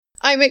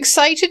I'm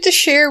excited to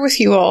share with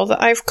you all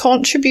that I've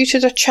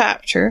contributed a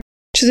chapter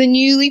to the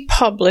newly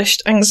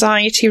published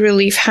Anxiety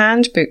Relief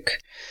Handbook.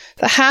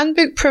 The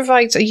handbook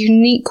provides a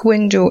unique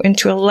window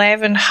into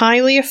 11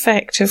 highly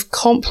effective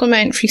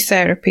complementary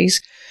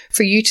therapies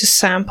for you to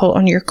sample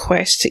on your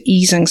quest to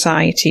ease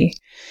anxiety.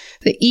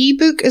 The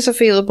ebook is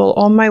available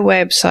on my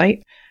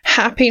website,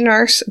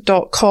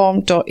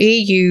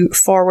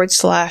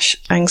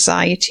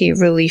 happynurse.com.au/anxiety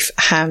relief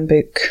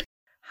handbook.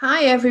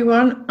 Hi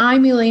everyone,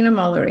 I'm Elena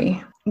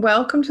Mullery.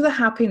 Welcome to the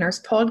Happy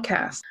Nurse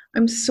podcast.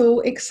 I'm so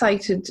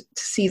excited to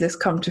see this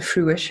come to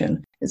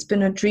fruition. It's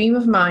been a dream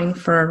of mine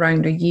for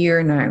around a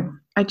year now.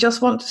 I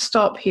just want to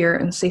stop here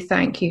and say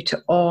thank you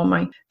to all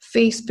my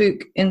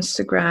Facebook,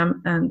 Instagram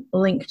and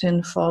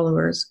LinkedIn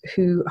followers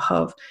who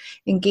have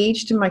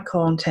engaged in my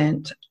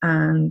content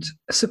and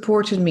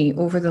supported me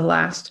over the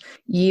last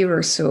year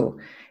or so.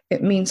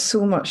 It means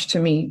so much to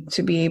me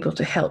to be able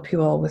to help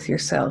you all with your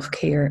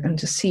self-care and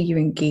to see you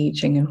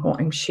engaging in what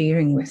I'm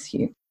sharing with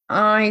you.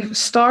 I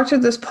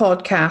started this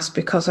podcast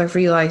because I've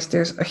realised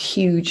there's a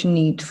huge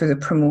need for the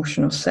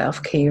promotion of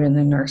self-care in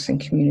the nursing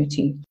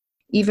community,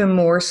 even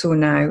more so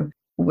now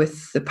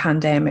with the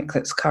pandemic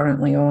that's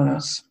currently on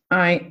us.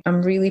 I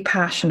am really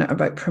passionate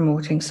about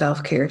promoting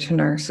self-care to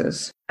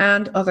nurses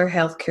and other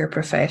healthcare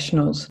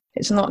professionals.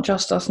 It's not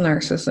just us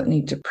nurses that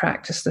need to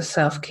practice the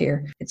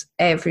self-care, it's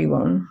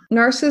everyone.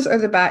 Nurses are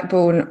the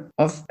backbone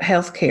of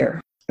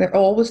healthcare. They're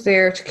always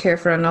there to care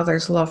for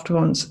another's loved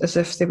ones as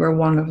if they were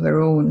one of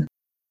their own.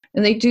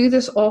 And they do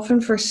this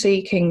often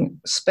forsaking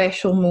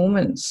special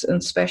moments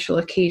and special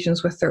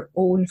occasions with their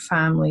own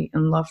family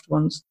and loved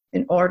ones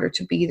in order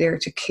to be there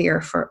to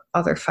care for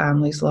other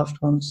families' loved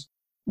ones.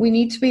 We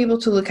need to be able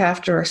to look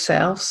after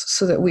ourselves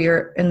so that we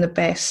are in the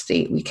best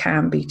state we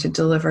can be to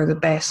deliver the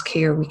best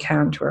care we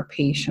can to our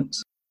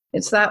patients.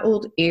 It's that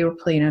old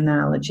airplane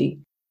analogy.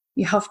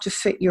 You have to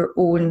fit your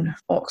own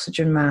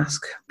oxygen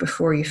mask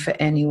before you fit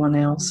anyone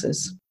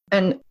else's.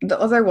 And the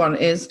other one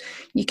is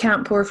you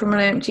can't pour from an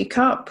empty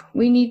cup.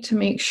 We need to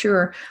make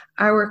sure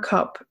our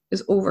cup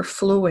is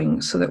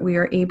overflowing so that we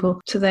are able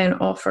to then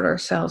offer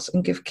ourselves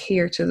and give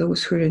care to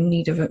those who are in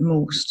need of it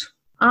most.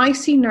 I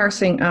see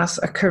nursing as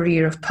a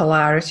career of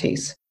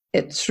polarities.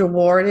 It's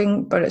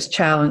rewarding, but it's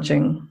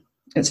challenging.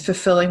 It's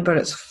fulfilling, but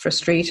it's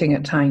frustrating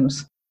at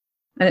times.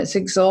 And it's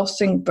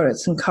exhausting, but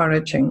it's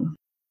encouraging.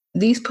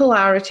 These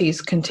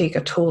polarities can take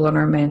a toll on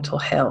our mental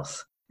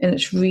health. And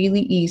it's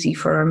really easy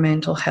for our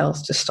mental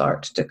health to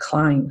start to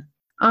decline.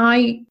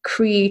 I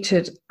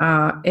created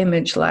an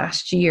image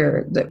last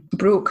year that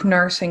broke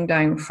nursing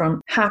down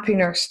from happy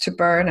nurse to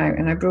burnout,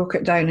 and I broke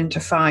it down into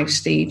 5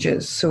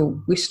 stages.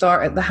 So we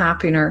start at the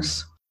happy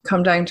nurse,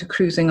 come down to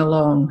cruising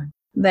along,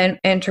 then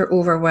enter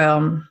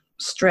overwhelm,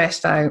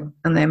 stressed out,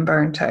 and then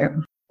burnt out.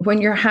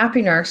 When you're a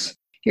happy nurse,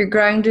 you're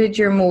grounded,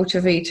 you're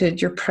motivated,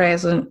 you're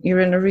present, you're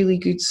in a really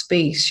good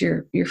space,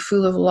 you're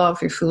full of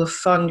love, you're full of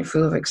fun, you're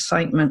full of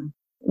excitement.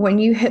 When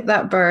you hit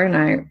that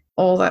burnout,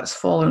 all that's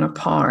fallen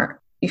apart.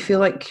 You feel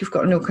like you've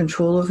got no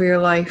control over your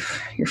life.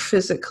 You're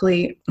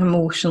physically,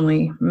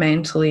 emotionally,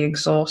 mentally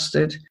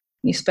exhausted.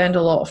 You spend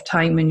a lot of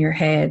time in your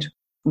head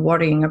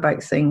worrying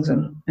about things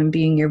and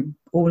being your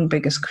own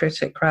biggest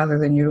critic rather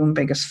than your own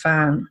biggest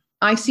fan.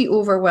 I see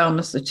overwhelm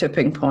as the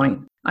tipping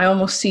point. I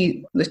almost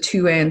see the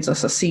two ends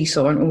as a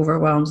seesaw and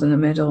overwhelm's in the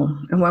middle.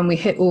 And when we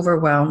hit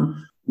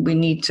overwhelm, we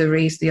need to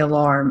raise the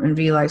alarm and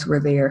realize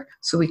we're there.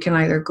 So we can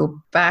either go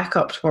back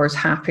up towards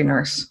happy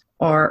nurse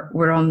or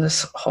we're on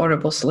this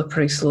horrible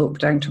slippery slope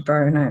down to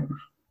burnout.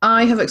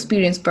 I have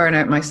experienced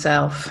burnout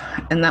myself,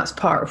 and that's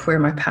part of where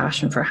my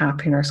passion for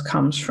happy nurse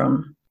comes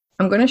from.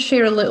 I'm going to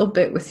share a little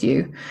bit with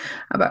you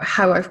about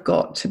how I've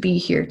got to be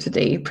here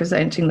today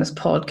presenting this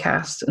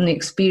podcast and the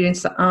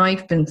experience that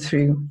I've been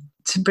through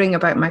to bring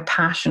about my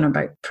passion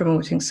about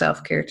promoting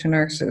self-care to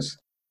nurses.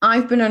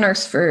 I've been a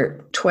nurse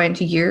for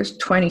 20 years,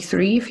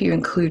 23 if you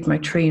include my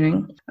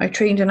training. I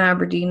trained in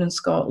Aberdeen in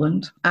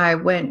Scotland. I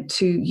went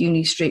to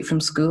uni straight from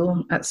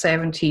school at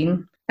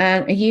 17.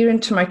 And a year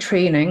into my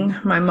training,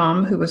 my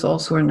mum, who was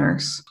also a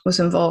nurse, was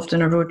involved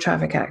in a road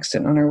traffic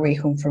accident on her way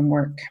home from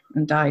work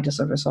and died as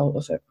a result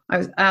of it. I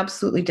was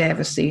absolutely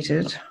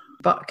devastated,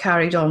 but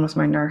carried on with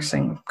my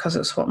nursing because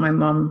it's what my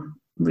mum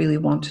really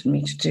wanted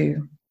me to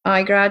do.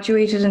 I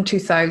graduated in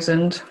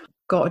 2000.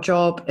 Got a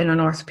job in an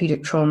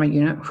orthopaedic trauma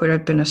unit where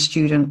I'd been a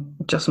student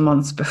just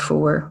months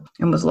before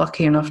and was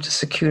lucky enough to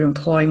secure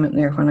employment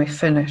there when I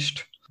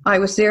finished. I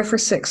was there for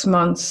 6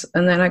 months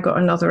and then I got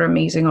another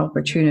amazing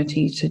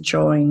opportunity to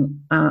join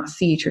a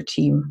theatre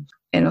team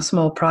in a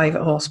small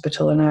private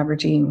hospital in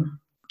Aberdeen.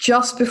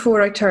 Just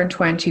before I turned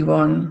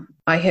 21,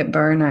 I hit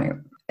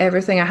burnout.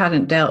 Everything I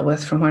hadn't dealt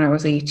with from when I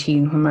was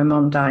 18 when my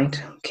mum died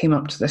came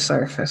up to the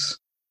surface.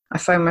 I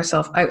found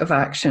myself out of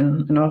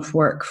action and off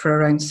work for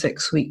around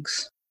 6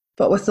 weeks.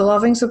 But with the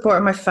loving support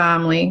of my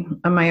family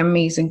and my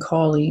amazing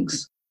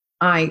colleagues,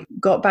 I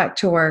got back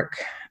to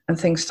work and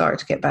things started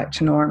to get back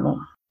to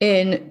normal.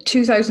 In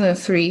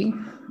 2003,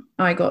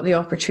 I got the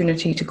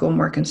opportunity to go and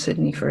work in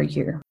Sydney for a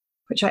year,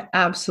 which I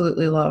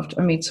absolutely loved.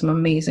 I made some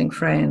amazing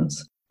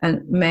friends.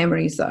 and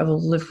memories that I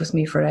will live with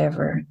me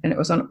forever. And it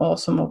was an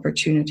awesome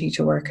opportunity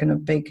to work in a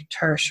big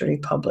tertiary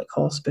public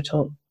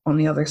hospital on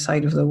the other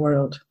side of the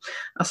world.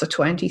 As a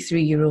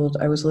 23-year-old,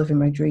 I was living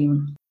my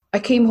dream. I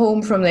came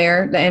home from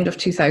there at the end of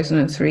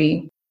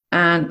 2003,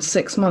 and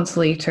 6 months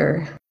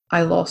later,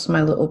 I lost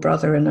my little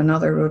brother in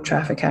another road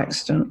traffic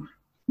accident.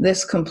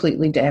 This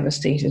completely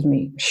devastated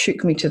me,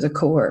 shook me to the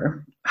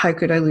core. How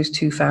could I lose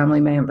 2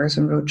 family members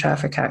in road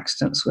traffic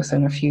accidents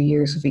within a few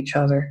years of each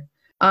other?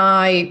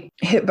 I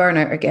hit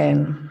burnout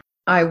again.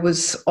 I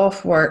was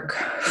off work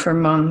for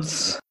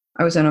months.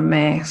 I was in a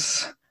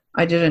mess.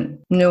 I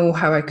didn't know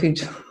how I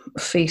could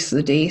face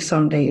the day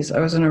some days. I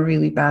was in a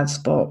really bad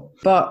spot.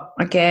 But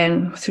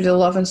again, through the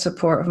love and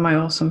support of my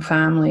awesome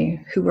family,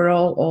 who were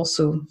all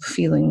also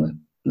feeling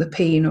the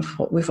pain of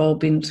what we've all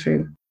been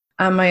through,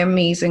 and my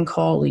amazing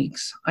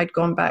colleagues. I'd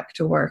gone back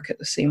to work at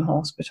the same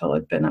hospital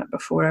I'd been at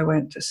before I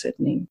went to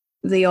Sydney.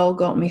 They all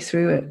got me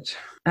through it.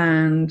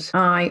 And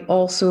I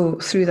also,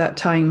 through that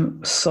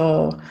time,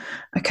 saw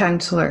a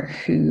counsellor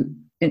who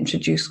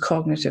introduced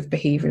cognitive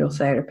behavioural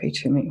therapy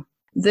to me.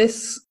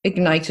 This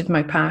ignited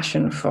my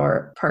passion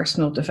for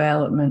personal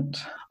development,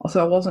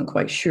 although I wasn't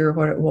quite sure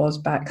what it was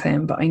back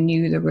then, but I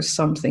knew there was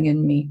something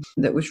in me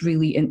that was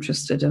really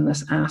interested in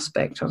this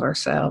aspect of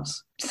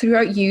ourselves.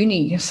 Throughout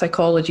uni,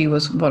 psychology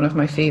was one of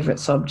my favourite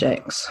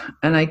subjects,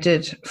 and I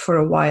did, for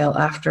a while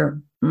after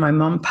my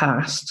mum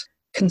passed,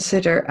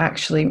 consider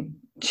actually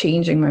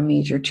changing my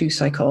major to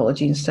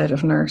psychology instead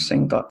of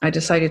nursing, but I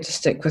decided to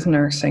stick with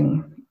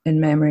nursing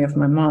in memory of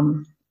my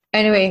mum.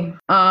 Anyway,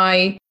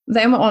 I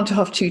then went on to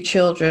have 2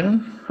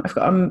 children. I've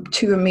got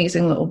 2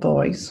 amazing little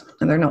boys,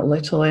 and they're not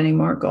little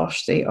anymore.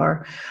 Gosh, they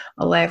are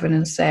 11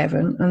 and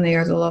 7, and they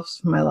are the loves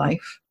of my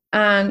life.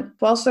 And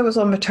whilst I was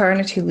on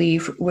maternity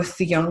leave with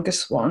the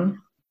youngest one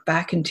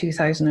back in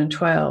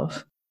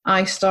 2012,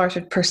 I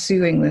started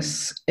pursuing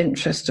this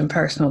interest in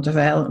personal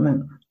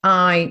development.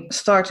 I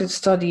started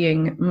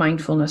studying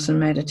mindfulness and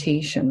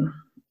meditation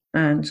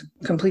and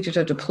completed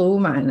a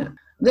diploma in it.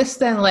 This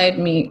then led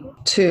me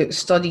to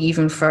study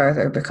even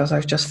further because I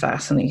was just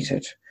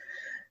fascinated.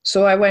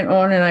 So I went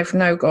on, and I've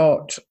now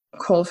got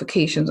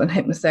qualifications in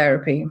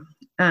hypnotherapy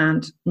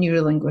and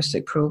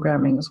Neuro-Linguistic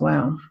Programming as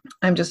well.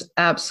 I'm just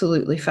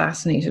absolutely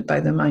fascinated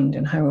by the mind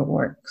and how it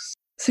works.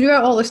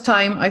 Throughout all this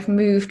time, I've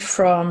moved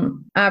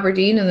from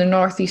Aberdeen in the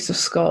northeast of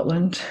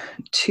Scotland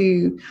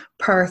to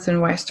Perth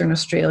in Western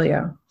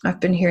Australia. I've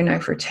been here now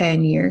for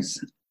 10 years,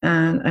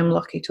 and I'm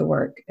lucky to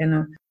work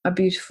in a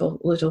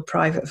beautiful little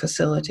private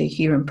facility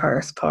here in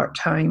Perth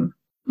part-time.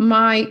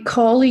 My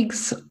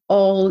colleagues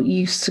all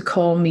used to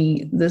call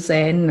me the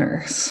Zen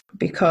nurse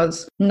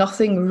because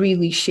nothing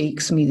really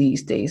shakes me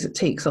these days. It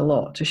takes a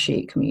lot to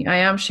shake me. I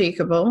am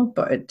shakeable,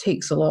 but it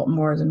takes a lot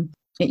more than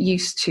it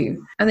used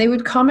to. And they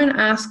would come and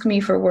ask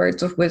me for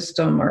words of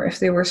wisdom, or if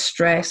they were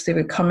stressed, they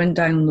would come and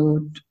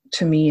download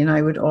to me, and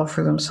I would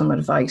offer them some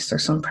advice or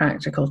some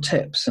practical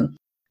tips. And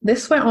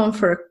this went on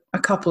for a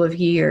couple of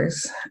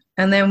years.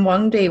 And then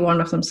one day, one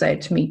of them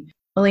said to me,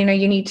 "Elena,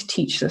 you need to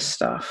teach this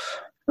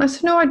stuff." And I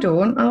said, "No, I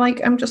don't.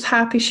 I'm just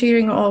happy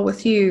sharing it all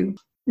with you."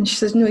 And she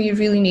says, "No, you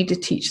really need to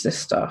teach this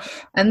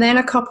stuff." And then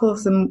a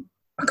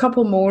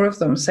couple more of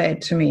them said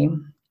to me,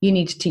 "You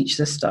need to teach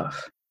this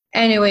stuff."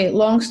 Anyway,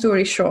 long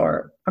story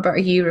short, about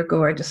a year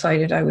ago, I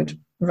decided I would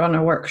run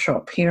a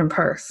workshop here in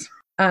Perth.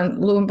 And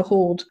lo and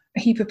behold,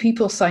 a heap of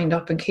people signed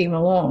up and came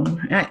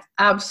along. I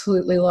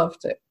absolutely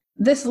loved it.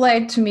 This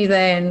led to me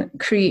then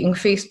creating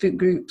Facebook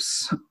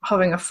groups,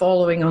 having a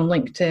following on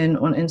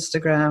LinkedIn, on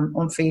Instagram,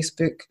 on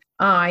Facebook.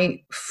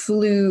 I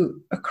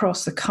flew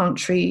across the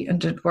country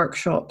and did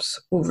workshops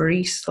over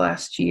East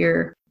last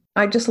year.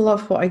 I just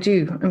love what I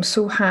do. I'm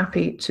so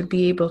happy to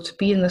be able to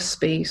be in this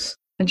space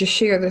and just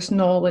share this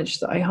knowledge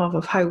that I have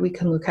of how we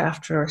can look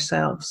after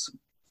ourselves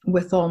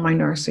with all my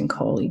nursing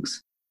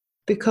colleagues,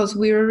 because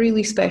we're a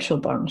really special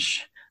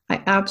bunch.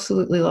 I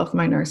absolutely love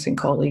my nursing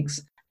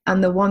colleagues.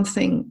 And the one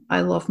thing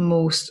I love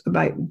most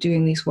about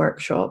doing these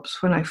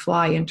workshops when I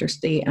fly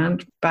interstate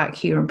and back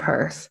here in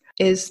Perth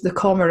is the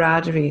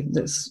camaraderie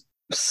that's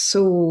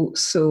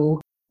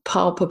so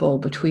palpable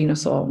between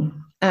us all.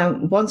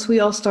 Once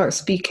we all start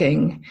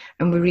speaking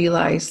and we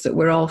realise that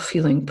we're all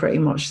feeling pretty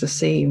much the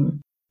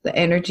same, the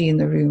energy in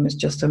the room is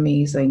just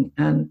amazing.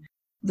 And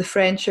the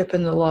friendship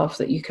and the love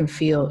that you can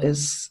feel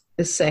is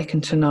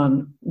second to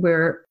none.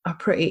 We're a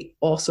pretty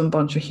awesome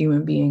bunch of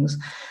human beings.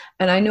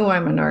 And I know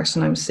I'm a nurse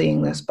and I'm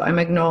saying this, but I'm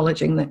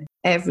acknowledging that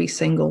every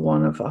single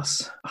one of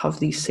us have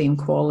these same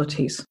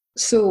qualities.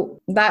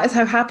 So that is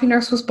how Happy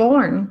Nurse was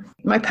born.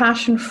 My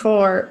passion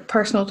for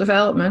personal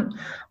development,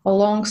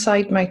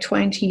 alongside my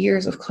 20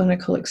 years of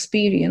clinical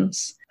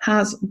experience,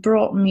 has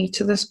brought me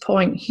to this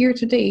point here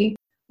today,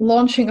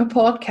 launching a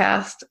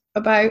podcast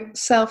about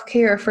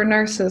self-care for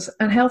nurses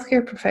and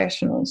healthcare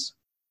professionals.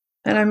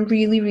 And I'm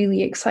really,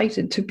 really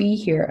excited to be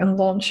here and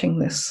launching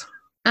this.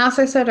 As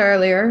I said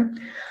earlier,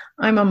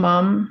 I'm a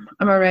mum,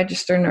 I'm a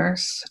registered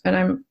nurse, and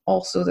I'm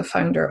also the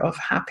founder of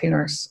Happy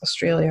Nurse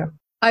Australia.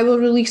 I will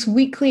release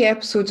weekly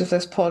episodes of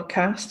this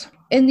podcast.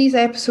 In these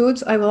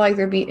episodes, I will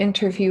either be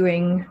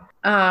interviewing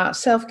a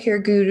self-care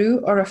guru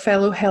or a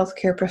fellow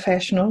healthcare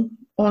professional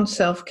on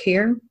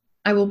self-care.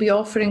 I will be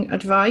offering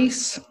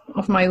advice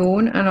of my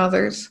own and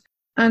others.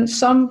 And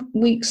some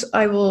weeks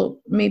I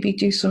will maybe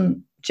do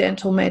some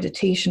gentle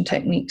meditation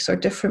techniques or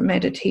different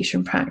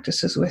meditation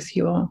practices with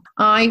you all.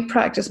 I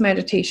practice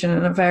meditation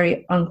in a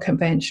very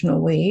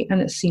unconventional way,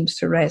 and it seems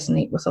to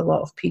resonate with a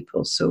lot of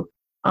people. So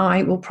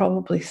I will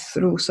probably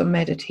throw some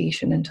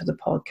meditation into the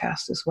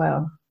podcast as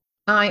well.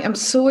 I am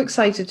so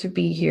excited to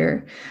be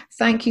here.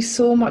 Thank you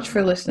so much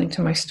for listening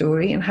to my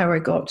story and how I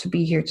got to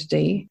be here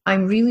today.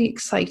 I'm really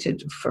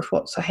excited for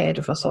what's ahead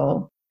of us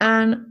all.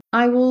 And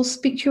I will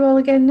speak to you all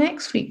again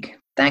next week.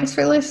 Thanks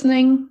for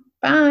listening.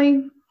 Bye.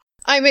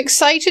 I'm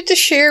excited to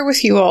share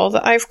with you all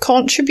that I've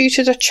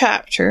contributed a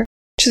chapter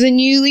to the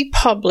newly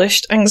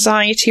published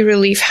Anxiety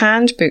Relief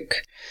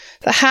Handbook.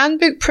 The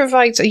handbook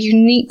provides a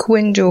unique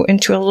window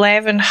into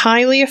 11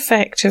 highly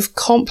effective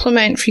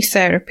complementary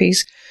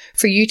therapies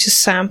for you to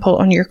sample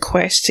on your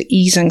quest to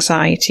ease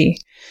anxiety.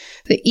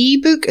 The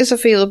ebook is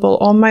available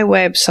on my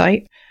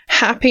website,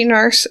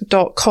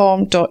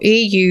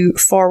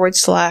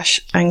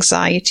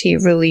 happynurse.com.au/anxiety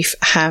relief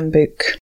handbook.